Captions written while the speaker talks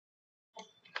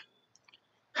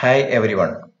Hi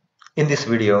everyone. In this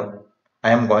video,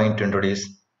 I am going to introduce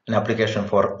an application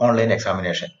for online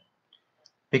examination.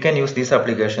 We can use this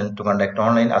application to conduct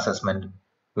online assessment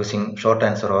using short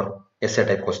answer or essay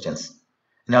type questions.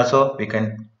 And also we can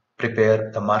prepare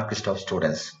the mark list of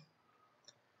students.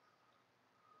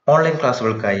 Online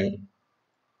ക്ലാസ്സുകൾക്കായി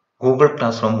Google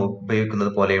class room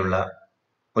ഉപയോഗിക്കുന്നത് പോലെയുള്ള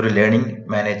ഒരു learning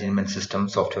management system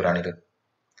software ആണിത്.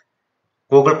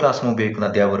 Google class room ഉപയോഗിക്കുന്ന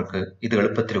അധ്യാപകർക്ക് ഇത്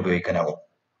എളുപ്പത്തിൽ ഉപയോഗിക്കാനാവും.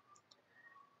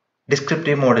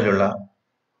 Descriptive മോഡിലുള്ള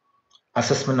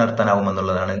assessment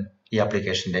നടത്താനാവുമെന്നുള്ളതാണ് ഈ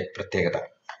ആപ്ലിക്കേഷന്റെ പ്രത്യേകത.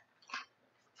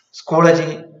 സ്കൂളജി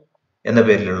എന്ന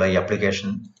പേരിലുള്ള ഈ ആപ്ലിക്കേഷൻ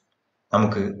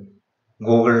നമുക്ക്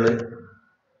ഗൂഗിളിൽ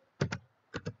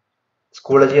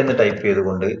സ്കൂളജി എന്ന് ടൈപ്പ്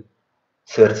ചെയ്തുകൊണ്ട്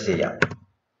സെർച്ച് ചെയ്യാം.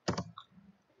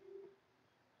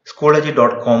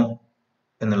 SCHOOLOGY.com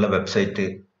എന്നുള്ള വെബ്സൈറ്റ്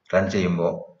റൺ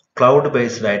ചെയ്യുമ്പോൾ ക്ലൗഡ്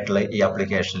ബേസ്ഡ് ആയിട്ടുള്ള ഈ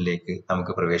ആപ്ലിക്കേഷനിലേക്ക്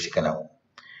നമുക്ക് പ്രവേശിക്കാനാവും.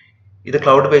 ഇത്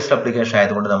ക്ലൗഡ് ബേസ്ഡ് ആപ്ലിക്കേഷൻ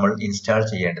ആയതുകൊണ്ട് നമ്മൾ ഇൻസ്റ്റാൾ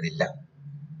ചെയ്യേണ്ടതില്ല.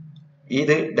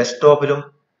 ഇത് ഡെസ്ക്ടോപ്പിലും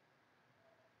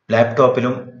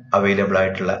ലാപ്ടോപ്പിലും അവൈലബിൾ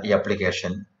ആയിട്ടുള്ള ഈ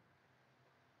ആപ്ലിക്കേഷൻ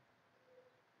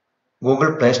ഗൂഗിൾ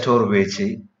പ്ലേ സ്റ്റോർ ഉപയോഗിച്ച്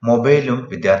മൊബൈലിലും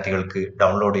വിദ്യാർത്ഥികൾക്ക്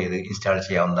ഡൗൺലോഡ് ചെയ്ത് ഇൻസ്റ്റാൾ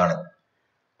ചെയ്യാവുന്നതാണ്.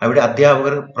 അവിടെ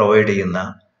അധ്യാപകർ പ്രൊവൈഡ് ചെയ്യുന്ന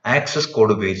ആക്സസ്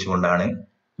കോഡ് ഉപയോഗിച്ചുകൊണ്ടാണ്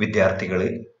വിദ്യാർത്ഥികൾ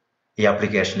ഈ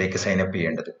ആപ്ലിക്കേഷനിലേക്ക് സൈനപ്പ്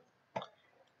ചെയ്യേണ്ടത്.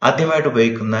 ആദ്യമായിട്ട്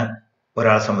ഉപയോഗിക്കുന്ന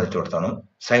ഒരാളെ സംബന്ധിച്ചിടത്തോളം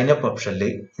സൈനപ്പ് ഓപ്ഷനിൽ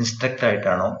ഇൻസ്ട്രക്ടർ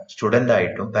ആയിട്ടാണോ സ്റ്റുഡന്റ്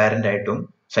ആയിട്ടും പാരന്റ് ആയിട്ടും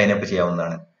സൈനപ്പ്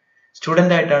ചെയ്യാവുന്നതാണ്.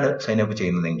 സ്റ്റുഡന്റ് ആയിട്ടാണ് സൈനപ്പ്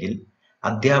ചെയ്യുന്നതെങ്കിൽ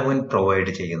അധ്യാപകൻ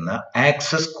പ്രൊവൈഡ് ചെയ്യുന്ന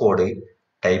ആക്സസ് കോഡ്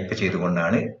ടൈപ്പ്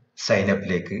ചെയ്തുകൊണ്ടാണ്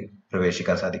സൈനപ്പിലേക്ക്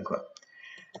പ്രവേശിക്കാൻ സാധിക്കുക.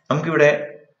 നമുക്കിവിടെ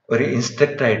ഒരു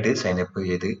ഇൻസ്ട്രക്ടർ ആയിട്ട് സൈനപ്പ്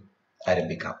ചെയ്ത്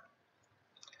ആരംഭിക്കാം.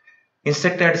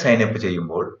 ഇൻസ്ട്രക്ടർ ആയിട്ട് സൈനപ്പ്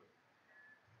ചെയ്യുമ്പോൾ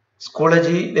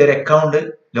സ്കൂളജിയിലെ ഒരു അക്കൗണ്ട്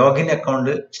ലോഗിൻ അക്കൗണ്ട്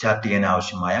സ്റ്റാർട്ട് ചെയ്യാൻ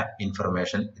ആവശ്യമായ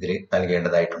ഇൻഫർമേഷൻ ഇതിൽ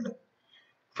നൽകേണ്ടതായിട്ടുണ്ട്.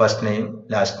 First name,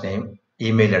 last name,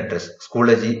 email address,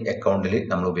 സ്കൂളജി അക്കൗണ്ടിൽ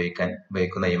നമ്മൾ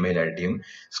ഉപയോഗിക്കുന്ന ഇമെയിൽ ഐ ഡിയും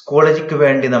സ്കൂളജിക്ക്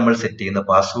വേണ്ടി നമ്മൾ സെറ്റ് ചെയ്യുന്ന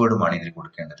പാസ്വേഡുമാണ് ഇതിൽ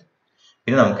കൊടുക്കേണ്ടത്.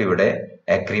 പിന്നെ നമുക്ക് ഇവിടെ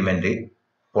അഗ്രിമെന്റ്,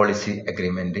 പോളിസി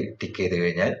അഗ്രിമെന്റ് ടിക്ക് ചെയ്ത്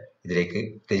കഴിഞ്ഞാൽ ഇതിലേക്ക്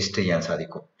രജിസ്റ്റർ ചെയ്യാൻ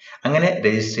സാധിക്കും. അങ്ങനെ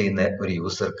രജിസ്റ്റർ ചെയ്യുന്ന ഒരു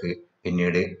യൂസർക്ക്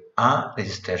പിന്നീട് ആ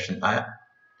രജിസ്ട്രേഷൻ, ആ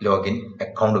ലോഗിൻ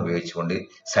അക്കൗണ്ട് ഉപയോഗിച്ചുകൊണ്ട്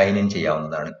സൈൻ ഇൻ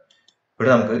ചെയ്യാവുന്നതാണ്. ഇവിടെ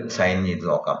നമുക്ക് സൈൻ ഇൻ ചെയ്ത്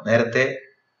നോക്കാം. നേരത്തെ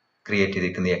ക്രിയേറ്റ്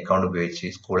ചെയ്തിരിക്കുന്ന ഈ അക്കൗണ്ട് ഉപയോഗിച്ച്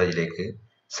സ്കൂളജിലേക്ക്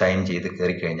സൈൻ ചെയ്ത്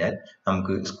കയറി കഴിഞ്ഞാൽ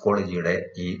നമുക്ക് സ്കൂളജിയുടെ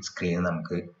ഈ സ്ക്രീൻ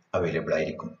നമുക്ക് അവൈലബിൾ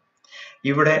ആയിരിക്കും.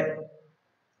 ഇവിടെ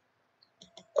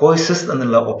കോഴ്സസ്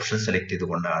എന്നുള്ള ഓപ്ഷൻ സെലക്ട്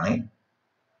ചെയ്തുകൊണ്ടാണ്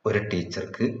ഒരു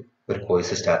ടീച്ചർക്ക് ഒരു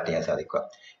കോഴ്സ് സ്റ്റാർട്ട് ചെയ്യാൻ സാധിക്കുക.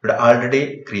 ഇവിടെ ആൾറെഡി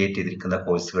ക്രിയേറ്റ് ചെയ്തിരിക്കുന്ന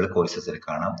കോഴ്സസിൽ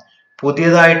കാണാം.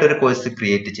 പുതിയതായിട്ട് ഒരു കോഴ്സ്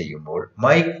ക്രിയേറ്റ് ചെയ്യുമ്പോൾ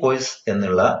മൈ കോഴ്സ്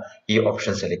എന്നുള്ള ഈ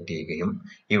ഓപ്ഷൻ സെലക്ട് ചെയ്യുകയും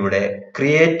ഇവിടെ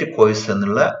ക്രിയേറ്റ് കോഴ്സ്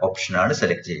എന്നുള്ള ഓപ്ഷനാണ്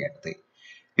സെലക്ട് ചെയ്യേണ്ടത്.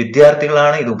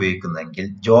 വിദ്യാർത്ഥികളാണ് ഇത് ഉപയോഗിക്കുന്നതെങ്കിൽ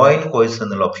ജോയിൻ കോഴ്സ്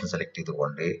എന്നുള്ള ഓപ്ഷൻ സെലക്ട്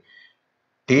ചെയ്തുകൊണ്ട്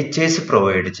ടീച്ചേഴ്സ്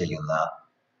പ്രൊവൈഡ് ചെയ്യുന്ന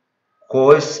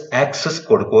course access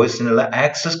code, കോഴ്സിനുള്ള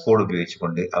access code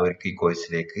ഉപയോഗിച്ചുകൊണ്ട് അവർക്ക് ഈ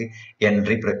കോഴ്സിലേക്ക്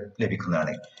എൻട്രി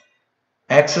ലഭിക്കുന്നതാണ്.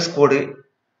 ആക്സസ് കോഡ്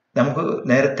നമുക്ക്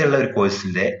നേരത്തെ ഉള്ള ഒരു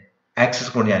കോഴ്സിന്റെ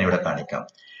ആക്സസ് കോഡ് ഞാനിവിടെ കാണിക്കാം.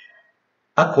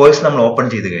 ആ കോഴ്സ് നമ്മൾ ഓപ്പൺ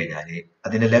ചെയ്ത് കഴിഞ്ഞാൽ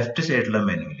അതിന്റെ ലെഫ്റ്റ് സൈഡിലുള്ള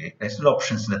മെനുവിൽ നെക്സ്റ്റ്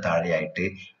ഓപ്ഷൻസിന്റെ താഴെയായിട്ട്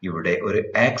ഇവിടെ ഒരു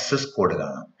ആക്സസ് കോഡ്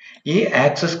കാണാം. ഈ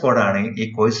ആക്സസ് കോഡാണ് ഈ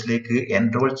കോഴ്സിലേക്ക്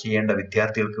എൻറോൾ ചെയ്യേണ്ട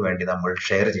വിദ്യാർത്ഥികൾക്ക് വേണ്ടി നമ്മൾ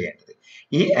ഷെയർ ചെയ്യേണ്ടത്.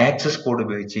 ഈ ആക്സസ് കോഡ്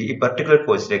ഉപയോഗിച്ച് ഈ പർട്ടിക്കുലർ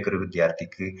കോഴ്സിലേക്ക് ഒരു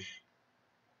വിദ്യാർത്ഥിക്ക്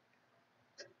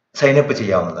സൈനപ്പ്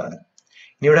ചെയ്യാവുന്നതാണ്.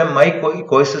 ഇനി ഇവിടെ മൈ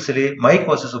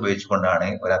കോഴ്സസ് ഉപയോഗിച്ചുകൊണ്ടാണ്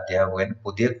ഒരു അധ്യാപകൻ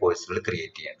പുതിയ കോഴ്സുകൾ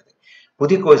ക്രിയേറ്റ് ചെയ്യേണ്ടത്.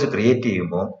 പുതിയ കോഴ്സ് ക്രിയേറ്റ്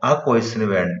ചെയ്യുമ്പോൾ ആ കോഴ്സിന്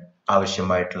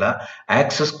ആവശ്യമായിട്ടുള്ള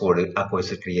ആക്സസ് കോഡ് ആ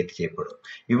കോഴ്സ് ക്രിയേറ്റ് ചെയ്യപ്പെടും.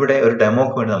 ഇവിടെ ഒരു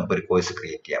ഡെമോക്ക് വേണ്ടി നമുക്ക് ഒരു കോഴ്സ്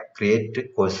ക്രിയേറ്റ് ചെയ്യാം. ക്രിയേറ്റ്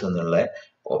കോഴ്സ് എന്നുള്ള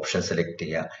ഓപ്ഷൻ സെലക്ട്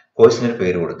ചെയ്യുക, കോഴ്സിനൊരു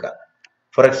പേര് കൊടുക്കുക.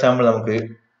 ഫോർ എക്സാമ്പിൾ നമുക്ക്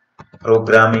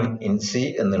പ്രോഗ്രാമിംഗ് ഇൻ സി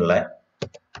എന്നുള്ള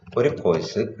ഒരു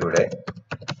കോഴ്സ് ഇവിടെ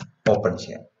ഓപ്പൺ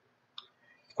ചെയ്യാം.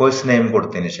 കോഴ്സ് നെയിം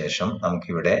കൊടുത്തതിന് ശേഷം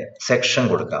നമുക്കിവിടെ സെക്ഷൻ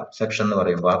കൊടുക്കാം. സെക്ഷൻ എന്ന്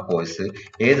പറയുമ്പോൾ ആ കോഴ്സ്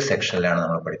ഏത് സെക്ഷനിലാണ്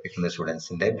നമ്മൾ പഠിപ്പിക്കുന്നത്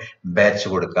സ്റ്റുഡൻസിന്റെ ബാച്ച്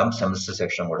കൊടുക്കാം, സെമസ്റ്റർ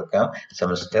സെക്ഷൻ കൊടുക്കാം.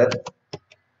 സെമസ്റ്റർ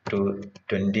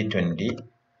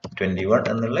 2020-21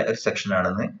 എന്നുള്ള ഒരു സെക്ഷൻ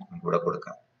ആണെന്ന് ഇവിടെ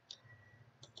കൊടുക്കാം.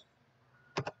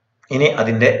 ഇനി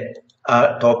അതിന്റെ ആ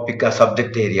ടോപ്പിക്, ആ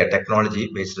subject area technology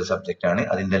based subject ആണ്.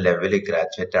 അതിന്റെ ലെവല്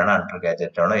ഗ്രാജുവേറ്റ് ആണോ അണ്ടർ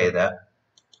ഗ്രാജുവേറ്റ് ആണോ ഏതാ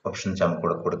ഓപ്ഷൻസ് നമുക്ക്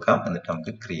ഇവിടെ കൊടുക്കാം. എന്നിട്ട്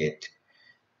നമുക്ക് ക്രിയേറ്റ്.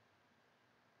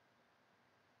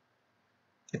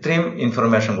 ഇത്രയും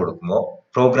ഇൻഫർമേഷൻ കൊടുക്കുമ്പോൾ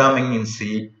programming in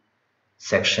C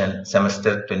section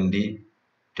semester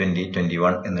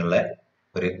 2020-21 എന്നുള്ള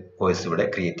ഒരു കോഴ്സ് ഇവിടെ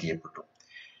ക്രിയേറ്റ് ചെയ്യപ്പെട്ടു.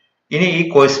 ഇനി ഈ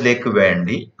കോഴ്സിലേക്ക്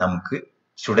വേണ്ടി നമുക്ക്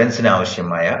സ്റ്റുഡൻസിന്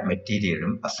ആവശ്യമായ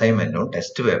മെറ്റീരിയലും അസൈൻമെന്റും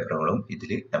ടെസ്റ്റ് പേപ്പറുകളും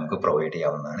ഇതിൽ നമുക്ക് പ്രൊവൈഡ്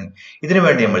ചെയ്യാവുന്നതാണ്. ഇതിനു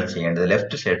വേണ്ടി നമ്മൾ ചെയ്യേണ്ടത്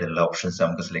ലെഫ്റ്റ് സൈഡിലുള്ള ഓപ്ഷൻസ്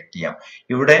നമുക്ക് സെലക്ട് ചെയ്യാം.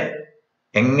 ഇവിടെ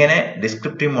എങ്ങനെ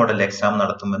ഡിസ്ക്രിപ്റ്റീവ് മോഡൽ എക്സാം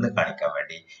നടത്തുമെന്ന് കാണിക്കാൻ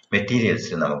വേണ്ടി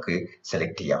മെറ്റീരിയൽസിൽ നമുക്ക്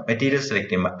സെലക്ട് ചെയ്യാം. മെറ്റീരിയൽ സെലക്ട്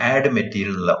ചെയ്യുമ്പോൾ ആഡ്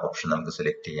മെറ്റീരിയൽ എന്നുള്ള ഓപ്ഷൻ നമുക്ക്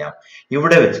സെലക്ട് ചെയ്യാം.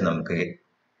 ഇവിടെ വെച്ച് നമുക്ക്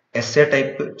SA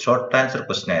type short answer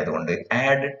question ആയതുകൊണ്ട്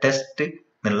ആഡ് ടെസ്റ്റ്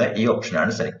എന്നുള്ള ഈ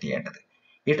ഓപ്ഷനാണ് സെലക്ട് ചെയ്യേണ്ടത്.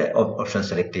 ഈ ഓപ്ഷൻ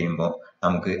സെലക്ട് ചെയ്യുമ്പോൾ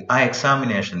നമുക്ക് ആ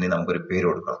എക്സാമിനേഷന് നമുക്കൊരു പേര്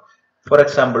കൊടുക്കണം. ഫോർ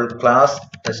എക്സാമ്പിൾ ക്ലാസ്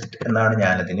ടെസ്റ്റ് എന്നാണ്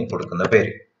ഞാനതിന് കൊടുക്കുന്ന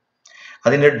പേര്.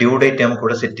 അതിന്റെ ഡ്യൂ ഡേറ്റ് നമുക്ക്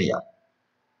ഇവിടെ സെറ്റ് ചെയ്യാം.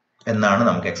 എന്നാണ്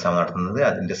നമുക്ക് എക്സാം നടത്തുന്നത്,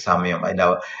 അതിന്റെ സമയം, അതിന്റെ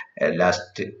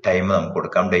ലാസ്റ്റ് ടൈം നമുക്ക്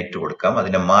കൊടുക്കാം, ഡേറ്റ് കൊടുക്കാം,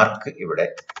 അതിന്റെ മാർക്ക് ഇവിടെ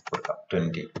കൊടുക്കാം,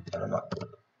 20 മാർക്ക്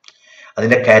കൊടുക്കാം.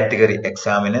 അതിന്റെ കാറ്റഗറി,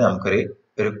 എക്സാമിന് നമുക്കൊരു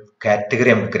കാറ്റഗറി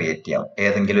നമുക്ക് ക്രിയേറ്റ് ചെയ്യാം.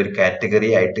 ഏതെങ്കിലും ഒരു കാറ്റഗറി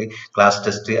ആയിട്ട് ക്ലാസ്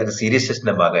ടെസ്റ്റ് അത് സീരീസ്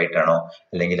ടെസ്റ്റിന്റെ ഭാഗമായിട്ടാണോ,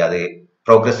 അല്ലെങ്കിൽ അത്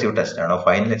പ്രോഗ്രസീവ് ടെസ്റ്റ് ആണോ,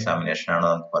 ഫൈനൽ എക്സാമിനേഷൻ ആണോ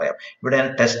നമുക്ക് പറയാം. ഇവിടെ ഞാൻ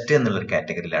ടെസ്റ്റ് എന്നുള്ളൊരു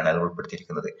കാറ്റഗറിയിലാണ് അത്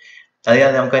ഉൾപ്പെടുത്തിയിരിക്കുന്നത്.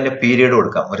 അതായത് നമുക്ക് അതിന്റെ പീരീഡ്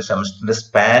കൊടുക്കാം. ഒരു സെമസ്റ്ററിന്റെ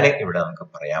സ്പാന് ഇവിടെ നമുക്ക്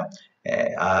പറയാം.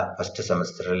 ആ ഫസ്റ്റ്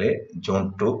സെമസ്റ്ററിൽ ജൂൺ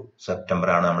ടു സെപ്റ്റംബർ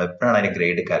ആണ് നമ്മൾ എപ്പോഴാണ് അതിന്റെ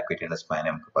ഗ്രേഡ് കാൽക്കുലേറ്റ് ചെയ്യുന്ന സ്പാൻ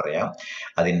നമുക്ക് പറയാം.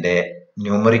 അതിന്റെ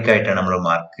ന്യൂമറിക് ആയിട്ടാണ് നമ്മൾ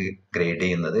മാർക്ക് ഗ്രേഡ്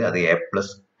ചെയ്യുന്നത്. അത് എ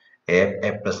പ്ലസ്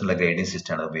ഉള്ള ഗ്രേഡിംഗ്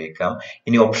സിസ്റ്റം ആണ് ഉപയോഗിക്കാം.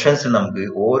 ഇനി ഓപ്ഷൻസ് നമുക്ക്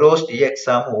ഈ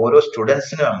എക്സാം ഓരോ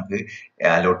സ്റ്റുഡൻസിനും നമുക്ക്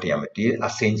അലോട്ട് ചെയ്യാൻ പറ്റും,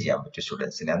 അസൈൻ ചെയ്യാൻ പറ്റും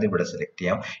സ്റ്റുഡൻസിനെ. അത് ഇവിടെ സെലക്ട്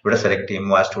ചെയ്യാം. ഇവിടെ സെലക്ട്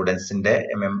ചെയ്യുമ്പോൾ ആ സ്റ്റുഡൻസിന്റെ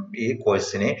ഈ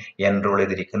കോഴ്സിന് എൻറോൾ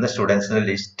ചെയ്തിരിക്കുന്ന സ്റ്റുഡൻസിന്റെ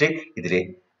ലിസ്റ്റ് ഇതിൽ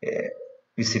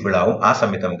വിസിബിൾ ആവും. ആ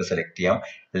സമയത്ത് നമുക്ക് സെലക്ട് ചെയ്യാം.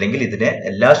 അല്ലെങ്കിൽ ഇതിനെ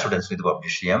എല്ലാ സ്റ്റുഡൻസിനും ഇത്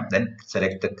പബ്ലിഷ് ചെയ്യാം. Then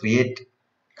select the create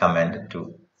command to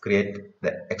create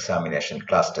the examination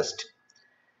class test.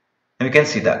 You can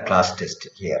see the class test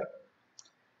here.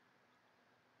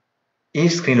 ഈ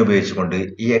സ്ക്രീൻ ഉപയോഗിച്ചുകൊണ്ട്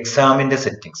ഈ എക്സാമിന്റെ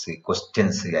സെറ്റിംഗ്സ്,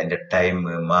 ക്വസ്റ്റ്യൻസ്, അതിന്റെ ടൈം,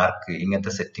 മാർക്ക്,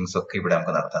 ഇങ്ങനത്തെ സെറ്റിംഗ്സ് ഒക്കെ ഇവിടെ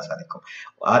നമുക്ക് നടത്താൻ സാധിക്കും.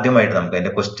 ആദ്യമായിട്ട് നമുക്ക്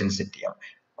അതിന്റെ ക്വസ്റ്റ്യൻ സെറ്റ് ചെയ്യാം.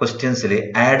 ക്വസ്റ്റ്യൻസിൽ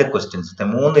ആഡ് ക്വസ്റ്റ്യൻസ്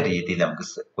 3 രീതിയിൽ നമുക്ക്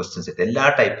ക്വസ്റ്റ്യൻസ് സെറ്റ്, എല്ലാ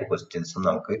ടൈപ്പ് ക്വസ്റ്റ്യൻസും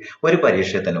നമുക്ക് ഒരു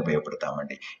പരീക്ഷയിൽ തന്നെ ഉപയോഗപ്പെടുത്താൻ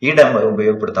വേണ്ടി ഈ ഡെമോ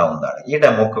ഉപയോഗപ്പെടുത്താവുന്നതാണ്. ഈ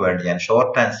ഡെമോക്ക് വേണ്ടി ഞാൻ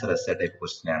short answer essay type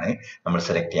question ആണ് നമ്മൾ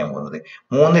സെലക്ട് ചെയ്യാൻ പോകുന്നത്.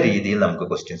 3 രീതിയിൽ നമുക്ക്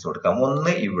ക്വസ്റ്റ്യൻസ് കൊടുക്കാം.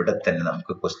 ഒന്ന്, ഇവിടെ തന്നെ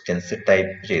നമുക്ക് ക്വസ്റ്റ്യൻസ്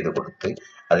ടൈപ്പ് ചെയ്ത് കൊടുത്ത്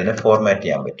അതിനെ ഫോർമാറ്റ്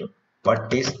ചെയ്യാൻ പറ്റും.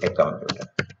 What is A computer?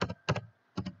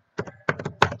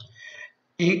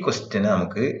 ഈ ക്വസ്റ്റ്യന്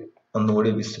നമുക്ക് ഒന്നുകൂടി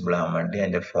വിസിബിൾ ആവാൻ വേണ്ടി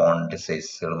അതിന്റെ ഫോണ്ട്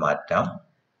സൈസുകൾ മാറ്റാം,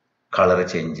 കളർ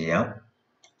ചേഞ്ച് ചെയ്യാം,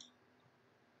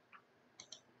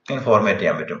 ഇങ്ങനെ ഫോർമാറ്റ്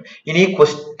ചെയ്യാൻ പറ്റും. ഇനി ഈ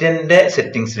ക്വസ്റ്റ്യന്റെ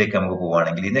സെറ്റിംഗ്സിലേക്ക് നമുക്ക്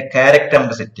പോവുകയാണെങ്കിൽ ഇതിന്റെ ക്യാരക്ടർ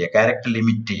നമുക്ക് സെറ്റ് ചെയ്യാം. ക്യാരക്ടർ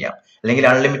ലിമിറ്റ് ചെയ്യാം, അല്ലെങ്കിൽ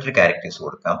അൺലിമിറ്റഡ് ക്യാരക്ടേഴ്സ്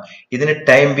കൊടുക്കാം. ഇതിന്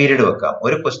ടൈം പീരീഡ് വെക്കാം.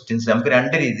 ഒരു ക്വസ്റ്റ്യൻസ് നമുക്ക്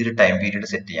 2 രീതിയിൽ ടൈം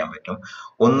പീരീഡ് സെറ്റ് ചെയ്യാൻ പറ്റും.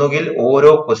 ഒന്നുകിൽ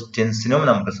ഓരോ ക്വസ്റ്റ്യൻസിനും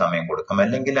നമുക്ക് സമയം കൊടുക്കാം,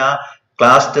 അല്ലെങ്കിൽ ആ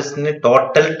ക്ലാസ് ടെസ്റ്റിന്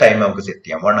ടോട്ടൽ ടൈം നമുക്ക് സെറ്റ്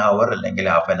ചെയ്യാം. 1 hour അല്ലെങ്കിൽ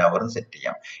ഹാഫ് ആൻ അവർ സെറ്റ്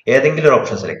ചെയ്യാം. ഏതെങ്കിലും ഒരു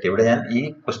ഓപ്ഷൻ സെലക്ട് ചെയ്യാം. ഇവിടെ ഞാൻ ഈ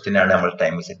ക്വസ്റ്റ്യനാണ് നമ്മൾ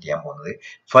ടൈം സെറ്റ് ചെയ്യാൻ പോകുന്നത്.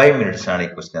 5 minutes ആണ് ഈ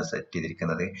ക്വസ്റ്റ്യൻ സെറ്റ്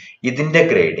ചെയ്തിരിക്കുന്നത്. ഇതിന്റെ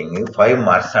ഗ്രേഡിങ് 5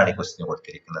 marks ആണ് ഈ ക്വസ്റ്റ്യൻ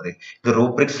കൊടുത്തിരിക്കുന്നത്. ഇത്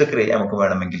റൂബ്രിക്സ് നമുക്ക്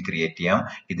വേണമെങ്കിൽ ക്രിയേറ്റ് ചെയ്യാം.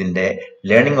 ഇതിന്റെ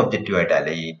ലേണിംഗ് ഒബ്ജക്റ്റീവ് ആയിട്ട്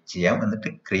അലൈൻ ചെയ്യാം.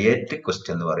 എന്നിട്ട് ക്രിയേറ്റ്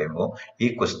ക്വസ്റ്റ്യൻ എന്ന് പറയുമ്പോൾ ഈ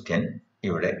ക്വസ്റ്റ്യൻ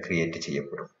ഇവിടെ ക്രിയേറ്റ്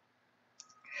ചെയ്യപ്പെടും.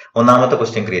 ഒന്നാമത്തെ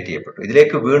ക്വസ്റ്റ്യൻ ക്രിയേറ്റ് ചെയ്യപ്പെട്ടു.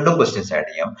 ഇതിലേക്ക് വീണ്ടും ക്വസ്റ്റ്യൻസ്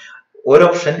ആഡ് ചെയ്യാം. ഒരു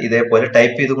ഓപ്ഷൻ ഇതേപോലെ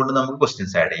ടൈപ്പ് ചെയ്തുകൊണ്ട് നമുക്ക്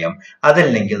ക്വസ്റ്റ്യൻസ് ആഡ് ചെയ്യാം.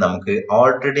 അതല്ലെങ്കിൽ നമുക്ക്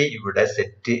ഓൾറെഡി ഇവിടെ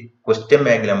സെറ്റ് ക്വസ്റ്റ്യൻ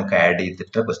ബാങ്കിൽ നമുക്ക് ആഡ്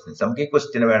ചെയ്തിട്ട് ക്വസ്റ്റ്യൻസ്, നമുക്ക് ഈ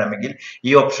ക്വസ്റ്റ്യൻ വേണമെങ്കിൽ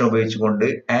ഈ ഓപ്ഷൻ ഉപയോഗിച്ചുകൊണ്ട്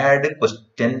ആഡ്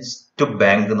ക്വസ്റ്റ്യൻസ് ടു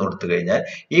ബാങ്ക് എന്ന് കൊടുത്തു കഴിഞ്ഞാൽ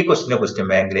ഈ ക്വസ്റ്റ്യൻ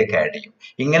ബാങ്കിലേക്ക് ആഡ് ചെയ്യും.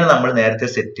 ഇങ്ങനെ നമ്മൾ നേരത്തെ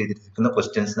സെറ്റ് ചെയ്തിരിക്കുന്ന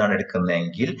ക്വസ്റ്റ്യൻസിനാണ്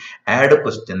എടുക്കുന്നതെങ്കിൽ add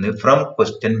question from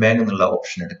question bank എന്നുള്ള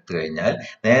ഓപ്ഷൻ എടുത്തു കഴിഞ്ഞാൽ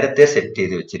നേരത്തെ സെറ്റ്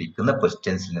ചെയ്ത് വെച്ചിരിക്കുന്ന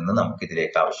ക്വസ്റ്റ്യൻസിൽ നിന്ന് നമുക്ക്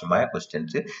ഇതിലേക്ക് ആവശ്യമായ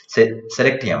ക്വസ്റ്റ്യൻസ്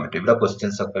സെലക്ട് ചെയ്യാൻ പറ്റും. ഇവിടെ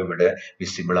ക്വസ്റ്റ്യൻസ് ഒക്കെ ഇവിടെ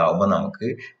വിസിബിൾ ആവുമ്പോൾ നമുക്ക്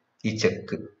ഈ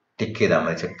ടിക്ക് ചെയ്താൽ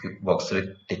മതി. ചെക്ക് ബോക്സിൽ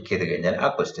ടിക്ക് ചെയ്ത് കഴിഞ്ഞാൽ ആ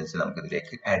ക്വസ്റ്റ്യൻസ് നമുക്ക്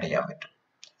ഇതിലേക്ക് ആഡ് ചെയ്യാൻ പറ്റും.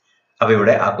 അപ്പൊ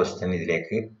ഇവിടെ ആ ക്വസ്റ്റ്യൻ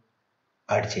ഇതിലേക്ക്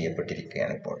ആഡ്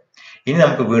ചെയ്യപ്പെട്ടിരിക്കുകയാണ് ഇപ്പോൾ. ഇനി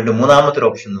നമുക്ക് വീണ്ടും മൂന്നാമത്തെ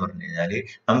ഓപ്ഷൻ എന്ന് പറഞ്ഞു കഴിഞ്ഞാൽ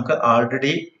നമുക്ക്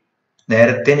ആൾറെഡി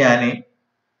നേരത്തെ ഞാൻ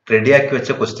റെഡിയാക്കി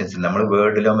വെച്ച ക്വസ്റ്റ്യൻസ്, നമ്മൾ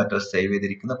വേർഡിലോ മറ്റോ സേവ്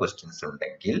ചെയ്തിരിക്കുന്ന ക്വസ്റ്റ്യൻസ്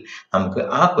ഉണ്ടെങ്കിൽ നമുക്ക്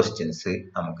ആ ക്വസ്റ്റ്യൻസ്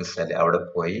നമുക്ക് അവിടെ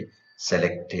പോയി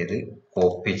സെലക്ട് ചെയ്ത്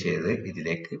കോപ്പി ചെയ്ത്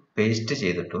ഇതിലേക്ക് പേസ്റ്റ്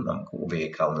ചെയ്തിട്ടും നമുക്ക്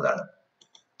ഉപയോഗിക്കാവുന്നതാണ്.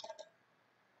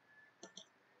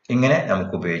 ഇങ്ങനെ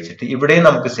നമുക്ക് ഉപയോഗിച്ചിട്ട് ഇവിടെയും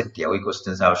നമുക്ക് സെറ്റ് ചെയ്യാം. ഈ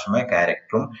ക്വസ്റ്റ്യൻസ് ആവശ്യമായ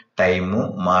ക്യാരക്ടറും ടൈമും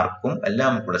മാർക്കും എല്ലാം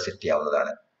നമുക്ക് ഇവിടെ സെറ്റ്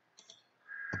ചെയ്യാവുന്നതാണ്.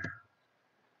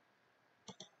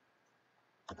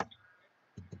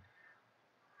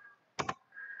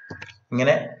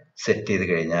 ഇങ്ങനെ സെറ്റ് ചെയ്ത്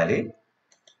കഴിഞ്ഞാൽ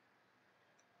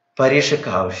പരീക്ഷയ്ക്ക്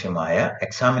ആവശ്യമായ,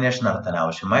 എക്സാമിനേഷൻ നടത്താൻ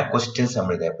ആവശ്യമായ ക്വസ്റ്റ്യൻസ്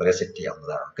നമ്മൾ ഇതേപോലെ സെറ്റ്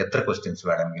ചെയ്യാവുന്നതാണ്. നമുക്ക് എത്ര ക്വസ്റ്റ്യൻസ്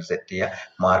വേണമെങ്കിൽ സെറ്റ് ചെയ്യാം,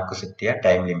 മാർക്ക് സെറ്റ് ചെയ്യാം,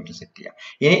 ടൈം ലിമിറ്റ് സെറ്റ് ചെയ്യാം.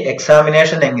 ഇനി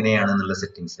എക്സാമിനേഷൻ എങ്ങനെയാണെന്നുള്ള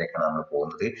സെറ്റിംഗ്സിലേക്കാണ് നമ്മൾ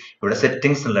പോകുന്നത്. ഇവിടെ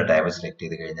സെറ്റിംഗ്സ് എന്നുള്ള ടാബ് സെലക്ട്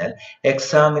ചെയ്ത് കഴിഞ്ഞാൽ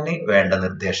എക്സാമിന് വേണ്ട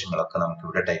നിർദ്ദേശങ്ങളൊക്കെ നമുക്ക്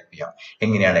ഇവിടെ ടൈപ്പ് ചെയ്യാം.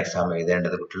 എങ്ങനെയാണ് എക്സാം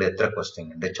എഴുതേണ്ടത്, കുട്ടികൾ എത്ര ക്വസ്റ്റ്യൻ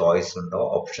ഉണ്ട്, ചോയ്സ് ഉണ്ടോ,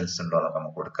 ഓപ്ഷൻസ് ഉണ്ടോ എന്നൊക്കെ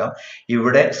നമുക്ക് കൊടുക്കാം.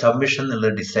 ഇവിടെ സബ്മിഷൻ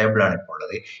എന്നുള്ളത് ഡിസേബിൾ ആണ് ഇപ്പോൾ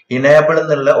ഉള്ളത്. ഇനേബിൾ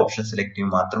എന്നുള്ള ഓപ്ഷൻ സെലക്ട്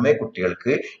ചെയ്യുമ്പോൾ മാത്രമേ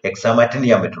കുട്ടികൾക്ക് എക്സാം അറ്റൻഡ്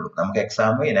ചെയ്യാൻ പറ്റുള്ളൂ. നമുക്ക്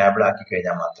എക്സാം ഇനേബിൾ ആക്കി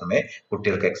കഴിഞ്ഞാൽ മാത്രമേ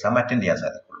കുട്ടികൾക്ക് എക്സാം അറ്റൻഡ് ചെയ്യാൻ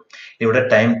സാധിക്കുള്ളൂ. ഇവിടെ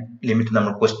ടൈം ലിമിറ്റ്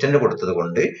നമ്മൾ ക്വസ്റ്റ്യന് കൊടുത്തത്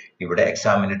കൊണ്ട് ഇവിടെ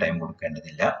എക്സാമിന് ടൈം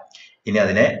കൊടുക്കേണ്ടതില്ല. ഇനി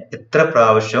അതിനെ എത്ര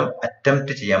പ്രാവശ്യം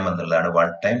അറ്റംപ്റ്റ് ചെയ്യാമെന്നുള്ളതാണ്.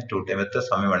 1 ടൈം 2 ടൈം എത്ര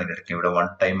സമയമാണ് എടുക്കുക. ഇവിടെ 1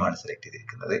 ടൈം ആണ് സെലക്ട്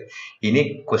ചെയ്തിരിക്കുന്നത്. ഇനി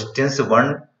ക്വസ്റ്റ്യൻസ്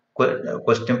 1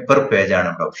 ക്വസ്റ്റ്യൻ പെർ പേജ് ആണ്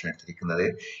ഇവിടെ ഓപ്ഷൻ എടുത്തിരിക്കുന്നത്.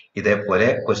 ഇതേപോലെ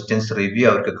ക്വസ്റ്റ്യൻസ് റിവ്യൂ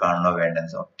അവർക്ക് കാണണോ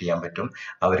വേണ്ടെന്ന് ഓപ്റ്റ് ചെയ്യാൻ പറ്റും.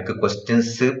 അവർക്ക്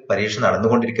ക്വസ്റ്റ്യൻസ് പരീക്ഷ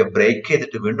നടന്നുകൊണ്ടിരിക്കുക ബ്രേക്ക്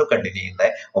ചെയ്തിട്ട് വീണ്ടും കണ്ടിന്യൂ ചെയ്യുന്ന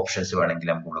ഓപ്ഷൻസ്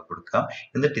വേണമെങ്കിൽ നമുക്ക് കൊടുക്കാം.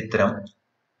 എന്നിട്ട് ഇത്തരം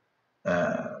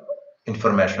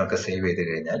ഇൻഫർമേഷൻ ഒക്കെ സേവ് ചെയ്ത്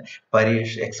കഴിഞ്ഞാൽ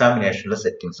എക്സാമിനേഷനിലെ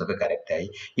സെറ്റിംഗ്സ് ഒക്കെ കറക്റ്റ് ആയി.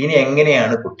 ഇനി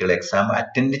എങ്ങനെയാണ് കുട്ടികൾ എക്സാം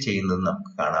അറ്റൻഡ് ചെയ്യുന്നത്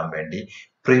നമുക്ക് കാണാൻ വേണ്ടി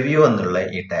പ്രിവ്യൂ എന്നുള്ള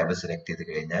ഈ ടാബ് സെലക്ട് ചെയ്ത്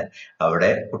കഴിഞ്ഞാൽ അവിടെ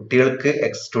കുട്ടികൾക്ക്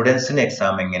സ്റ്റുഡൻസിന്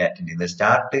എക്സാം എങ്ങനെ അറ്റൻഡ് ചെയ്യുന്നത്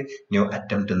സ്റ്റാർട്ട് ന്യൂ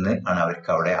അറ്റംപ്റ്റ് എന്ന് ആണ് അവർക്ക്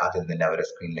അവിടെ ആദ്യം തന്നെ അവരുടെ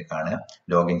സ്ക്രീനിൽ കാണുക.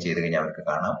 ലോഗിൻ ചെയ്ത് കഴിഞ്ഞാൽ അവർക്ക്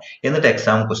കാണാം. എന്നിട്ട്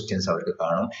എക്സാം ക്വസ്റ്റ്യൻസ് അവർക്ക്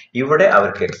കാണും. ഇവിടെ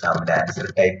അവർക്ക് എക്സാമിന്റെ ആൻസർ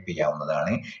ടൈപ്പ്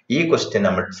ചെയ്യാവുന്നതാണ്. ഈ ക്വസ്റ്റ്യൻ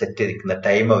നമ്മൾ സെറ്റ് ചെയ്തിരിക്കുന്ന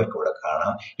ടൈം അവർക്ക് ഇവിടെ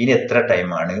കാണാം. ഇനി എത്ര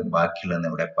ടൈമാണ്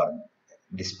ബാക്കിയുള്ളതെന്ന് ഇവിടെ പറഞ്ഞു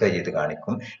ഡിസ്പ്ലേ ചെയ്ത്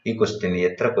കാണിക്കും. ഈ ക്വസ്റ്റ്യൻ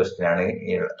എത്ര ക്വസ്റ്റ്യൻ ആണ്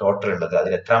ടോട്ടൽ ഉള്ളത്,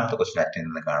 അതിൽ എത്രാമത്തെ ക്വസ്റ്റ്യൻ അറ്റൻഡ്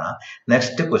ചെയ്യുന്നത് കാണാം.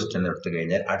 നെക്സ്റ്റ് ക്വസ്റ്റ്യൻ എടുത്തു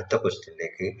കഴിഞ്ഞാൽ അടുത്ത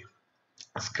ക്വസ്റ്റ്യനിലേക്ക്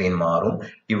സ്ക്രീൻ മാറും.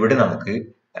 ഇവിടെ നമുക്ക്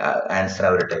ആൻസർ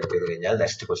അവർ ടൈപ്പ് ചെയ്ത് കഴിഞ്ഞാൽ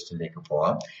നെക്സ്റ്റ് ക്വസ്റ്റ്യനിലേക്ക്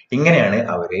പോകാം. ഇങ്ങനെയാണ്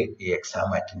അവർ ഈ എക്സാം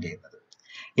അറ്റൻഡ് ചെയ്യുന്നത്.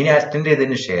 ഇനി അറ്റൻഡ്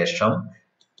ചെയ്തതിന് ശേഷം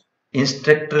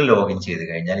ഇൻസ്ട്രക്ടർ ലോഗിൻ ചെയ്ത്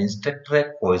കഴിഞ്ഞാൽ ഇൻസ്ട്രക്ടറെ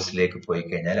കോഴ്സിലേക്ക് പോയി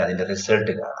കഴിഞ്ഞാൽ അതിന്റെ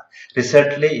റിസൾട്ട് കാണാം.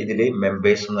 റിസൾട്ടിൽ ഇതിൽ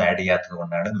മെമ്പേഴ്സ് ഒന്നും ആഡ് ചെയ്യാത്തത്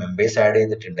കൊണ്ടാണ്. മെമ്പേഴ്സ് ആഡ്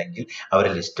ചെയ്തിട്ടുണ്ടെങ്കിൽ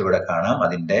അവരുടെ ലിസ്റ്റ് ഇവിടെ കാണാം.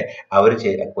 അതിന്റെ അവർ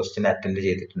ക്വസ്റ്റ്യൻ അറ്റൻഡ്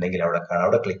ചെയ്തിട്ടുണ്ടെങ്കിൽ അവിടെ കാണാം.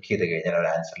 അവിടെ ക്ലിക്ക് ചെയ്ത് കഴിഞ്ഞാൽ അവർ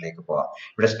ആൻസറിലേക്ക് പോകാം.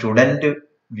 ഇവിടെ സ്റ്റുഡന്റ്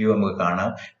വ്യൂ നമുക്ക് കാണാം.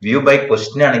 വ്യൂ ബൈ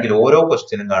ക്വസ്റ്റ്യൻ ആണെങ്കിൽ ഓരോ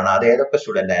ക്വസ്റ്റ്യനും കാണാം. അത് ഏതൊക്കെ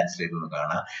സ്റ്റുഡന്റ് ആൻസർ ചെയ്തെന്ന്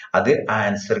കാണാം. അത് ആ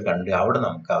ആൻസർ കണ്ട് അവിടെ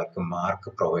നമുക്ക് അവർക്ക്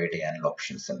മാർക്ക് പ്രൊവൈഡ് ചെയ്യാനുള്ള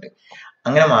ഓപ്ഷൻസ് ഉണ്ട്.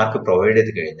 അങ്ങനെ മാർക്ക് പ്രൊവൈഡ്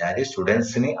ചെയ്ത് കഴിഞ്ഞാൽ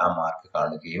സ്റ്റുഡൻസിന് ആ മാർക്ക്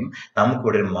കാണുകയും നമുക്ക്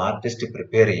ഇവിടെ ഒരു മാർക്ക് ടെസ്റ്റ്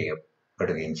പ്രിപ്പയർ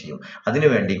ചെയ്യപ്പെടുകയും ചെയ്യും.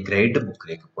 അതിനുവേണ്ടി ഗ്രേഡ്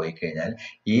ബുക്കിലേക്ക് പോയി കഴിഞ്ഞാൽ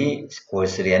ഈ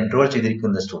കോഴ്സിൽ എൻറോൾ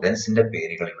ചെയ്തിരിക്കുന്ന സ്റ്റുഡൻസിന്റെ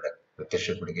പേരുകൾ ഇവിടെ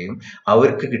പ്രത്യക്ഷപ്പെടുകയും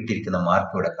അവർക്ക് കിട്ടിയിരിക്കുന്ന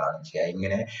മാർക്ക് ഇവിടെ കാണുകയും ചെയ്യാം.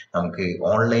 ഇങ്ങനെ നമുക്ക്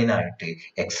ഓൺലൈനായിട്ട്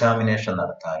എക്സാമിനേഷൻ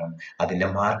നടത്താനും അതിന്റെ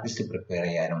മാർക്ക് ലിസ്റ്റ് പ്രിപ്പയർ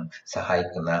ചെയ്യാനും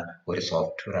സഹായിക്കുന്ന ഒരു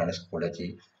സോഫ്റ്റ്വെയർ ആണ് സ്കൂളജി.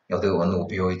 അത് ഒന്ന്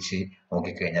ഉപയോഗിച്ച്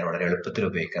നോക്കിക്കഴിഞ്ഞാൽ വളരെ എളുപ്പത്തിൽ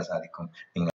ഉപയോഗിക്കാൻ സാധിക്കും.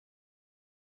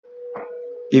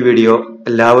 ഈ വീഡിയോ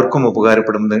എല്ലാവർക്കും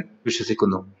ഉപകാരപ്പെടുമെന്ന്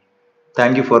വിശ്വസിക്കുന്നു.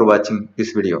 Thank you for watching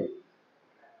this video.